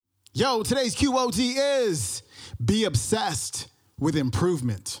Yo, today's QOT is be obsessed with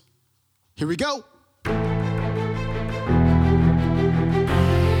improvement. Here we go.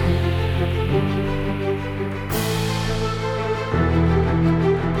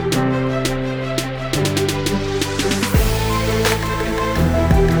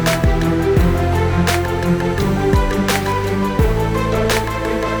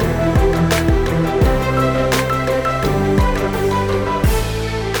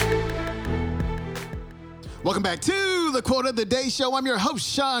 Welcome back to the Quote of the Day Show. I'm your host,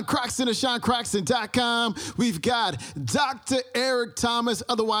 Sean Croxton of SeanCroxton.com. We've got Dr. Eric Thomas,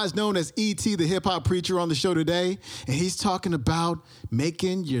 otherwise known as E.T., the hip-hop preacher, on the show today. And he's talking about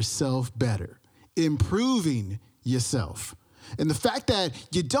making yourself better, improving yourself. And the fact that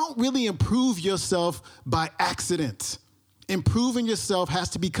you don't really improve yourself by accident. Improving yourself has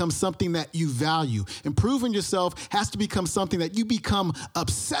to become something that you value. Improving yourself has to become something that you become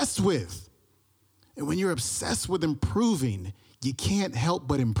obsessed with. And when you're obsessed with improving, you can't help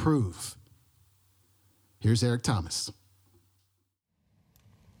but improve. Here's Eric Thomas.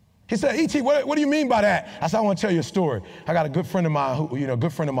 He said, E.T., what do you mean by that? I said, I want to tell you a story. I got a good friend of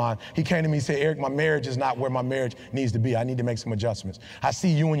mine, he came to me and said, Eric, my marriage is not where my marriage needs to be. I need to make some adjustments. I see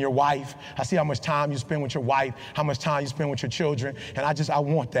you and your wife. I see how much time you spend with your wife, how much time you spend with your children, and I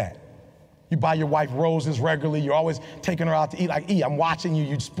want that. You buy your wife roses regularly. You're always taking her out to eat. Like, I'm watching you.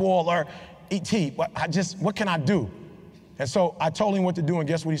 You spoil her. E.T., what can I do? And so I told him what to do, and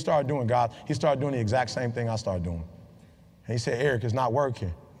guess what he started doing, God? He started doing the exact same thing I started doing. And he said, Eric, it's not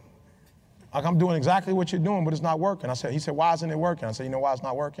working. Like, I'm doing exactly what you're doing, but it's not working. He said, why isn't it working? I said, you know why it's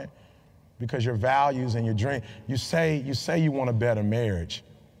not working? Because your values and your dream, you say you want a better marriage.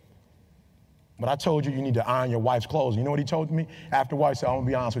 But I told you need to iron your wife's clothes. You know what he told me? Afterwards, he said, I'm going to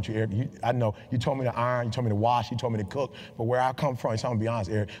be honest with you, Eric. I know you told me to iron, you told me to wash, you told me to cook, but where I come from, he said, I'm going to be honest,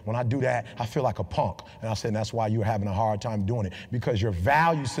 Eric, when I do that, I feel like a punk. And I said, that's why you're having a hard time doing it, because your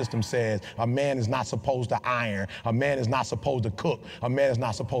value system says a man is not supposed to iron, a man is not supposed to cook, a man is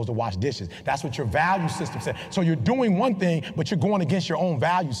not supposed to wash dishes. That's what your value system says. So you're doing one thing, but you're going against your own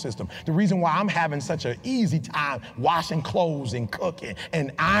value system. The reason why I'm having such an easy time washing clothes and cooking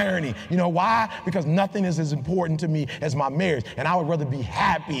and ironing, you know why? Because nothing is as important to me as my marriage. And I would rather be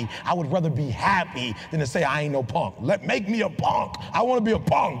happy. I would rather be happy than to say I ain't no punk. Make me a punk. I want to be a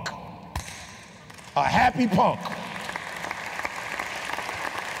punk. A happy punk.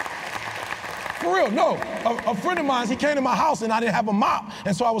 For real, no. A friend of mine, he came to my house and I didn't have a mop.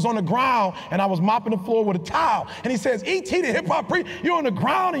 And so I was on the ground and I was mopping the floor with a towel. And he says, E.T., the hip-hop preacher, you're on the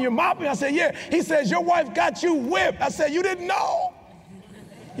ground and you're mopping? I said, yeah. He says, your wife got you whipped. I said, you didn't know?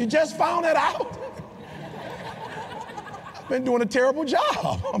 You just found that out? Been doing a terrible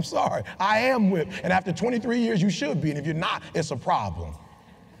job. I'm sorry. I am whipped. And after 23 years, you should be. And if you're not, it's a problem.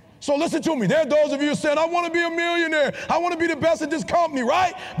 So listen to me. There are those of you who said, I want to be a millionaire. I want to be the best at this company,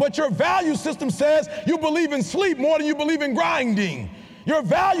 right? But your value system says you believe in sleep more than you believe in grinding. Your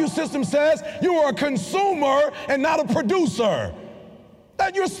value system says you are a consumer and not a producer.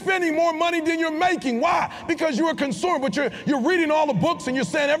 That you're spending more money than you're making. Why? Because you're a consumer, but you're reading all the books and you're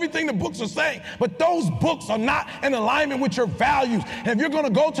saying everything the books are saying, but those books are not in alignment with your values. And if you're going to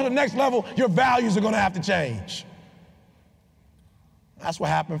go to the next level, your values are going to have to change. That's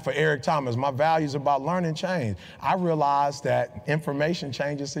what happened for Eric Thomas. My values about learning changed. I realized that information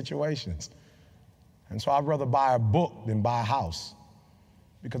changes situations. And so I'd rather buy a book than buy a house.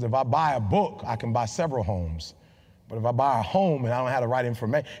 Because if I buy a book, I can buy several homes. But if I buy a home and I don't have the right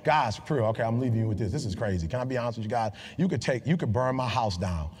information, guys, for real, okay, I'm leaving you with this. This is crazy. Can I be honest with you guys? You could burn my house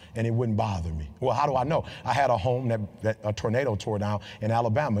down and it wouldn't bother me. Well, how do I know? I had a home that a tornado tore down in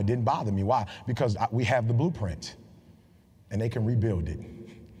Alabama. It didn't bother me. Why? Because we have the blueprint and they can rebuild it.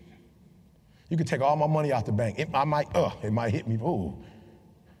 You could take all my money out the bank. It might hit me. Ooh.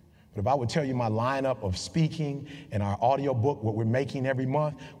 But if I would tell you my lineup of speaking and our audio book, what we're making every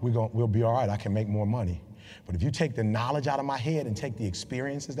month, we'll be all right. I can make more money. But if you take the knowledge out of my head and take the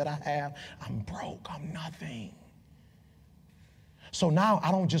experiences that I have, I'm broke, I'm nothing. So now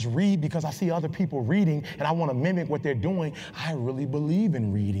I don't just read because I see other people reading and I want to mimic what they're doing. I really believe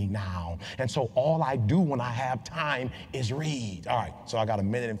in reading now. And so all I do when I have time is read. All right, so I got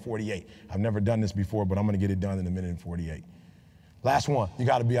 1 minute and 48. I've never done this before, but I'm going to get it done in 1 minute and 48. Last one, you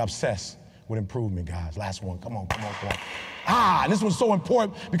got to be obsessed with improvement, guys. Last one. Come on. And this one's so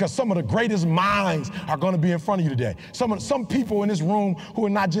important because some of the greatest minds are going to be in front of you today. Some people in this room who are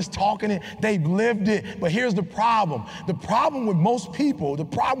not just talking it, they've lived it. But here's the problem. The problem with most people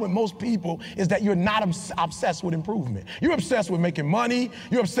is that you're not obsessed with improvement. You're obsessed with making money.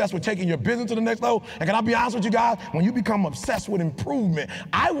 You're obsessed with taking your business to the next level. And can I be honest with you guys? When you become obsessed with improvement,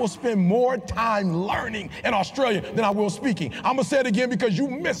 I will spend more time learning in Australia than I will speaking. I'm going to say it again because you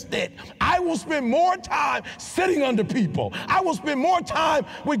missed it. I will spend more time sitting under people. I will spend more time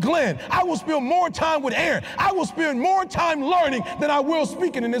with Glenn. I will spend more time with Aaron. I will spend more time learning than I will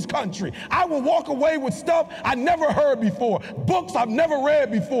speaking in this country. I will walk away with stuff I never heard before, books I've never read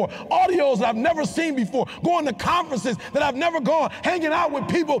before, audios that I've never seen before, going to conferences that I've never gone, hanging out with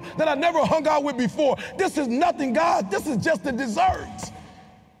people that I've never hung out with before. This is nothing, guys. This is just a dessert.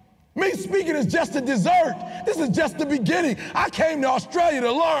 Me speaking is just a dessert. This is just the beginning. I came to Australia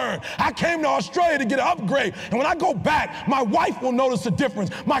to learn. I came to Australia to get an upgrade. And when I go back, my wife will notice a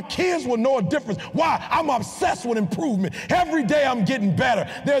difference. My kids will know a difference. Why? I'm obsessed with improvement. Every day I'm getting better.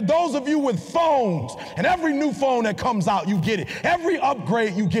 There are those of you with phones, and every new phone that comes out, you get it. Every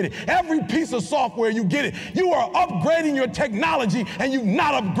upgrade, you get it. Every piece of software, you get it. You are upgrading your technology, and you've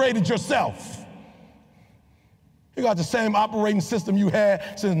not upgraded yourself. You got the same operating system you had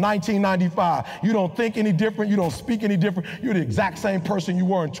since 1995. You don't think any different. You don't speak any different. You're the exact same person you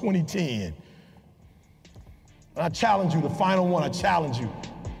were in 2010. And I challenge you, the final one, I challenge you.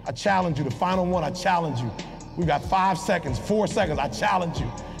 The final one, I challenge you. We got 5 seconds, 4 seconds, I challenge you.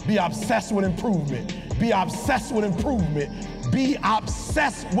 Be obsessed with improvement. Be obsessed with improvement. Be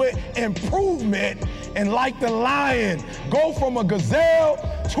obsessed with improvement. And like the lion, go from a gazelle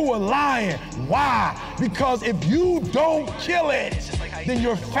to a lion. Why? Because if you don't kill it, then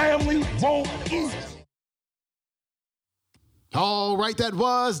your family won't eat. All right, that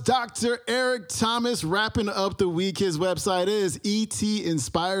was Dr. Eric Thomas wrapping up the week. His website is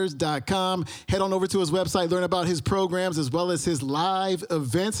etinspires.com. Head on over to his website, learn about his programs as well as his live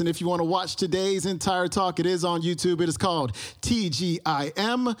events. And if you want to watch today's entire talk, it is on YouTube. It is called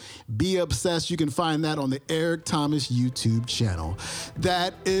TGIM. Be Obsessed. You can find that on the Eric Thomas YouTube channel.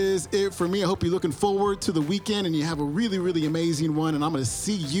 That is it for me. I hope you're looking forward to the weekend and you have a really, really amazing one. And I'm going to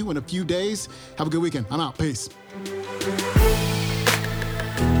see you in a few days. Have a good weekend. I'm out. Peace.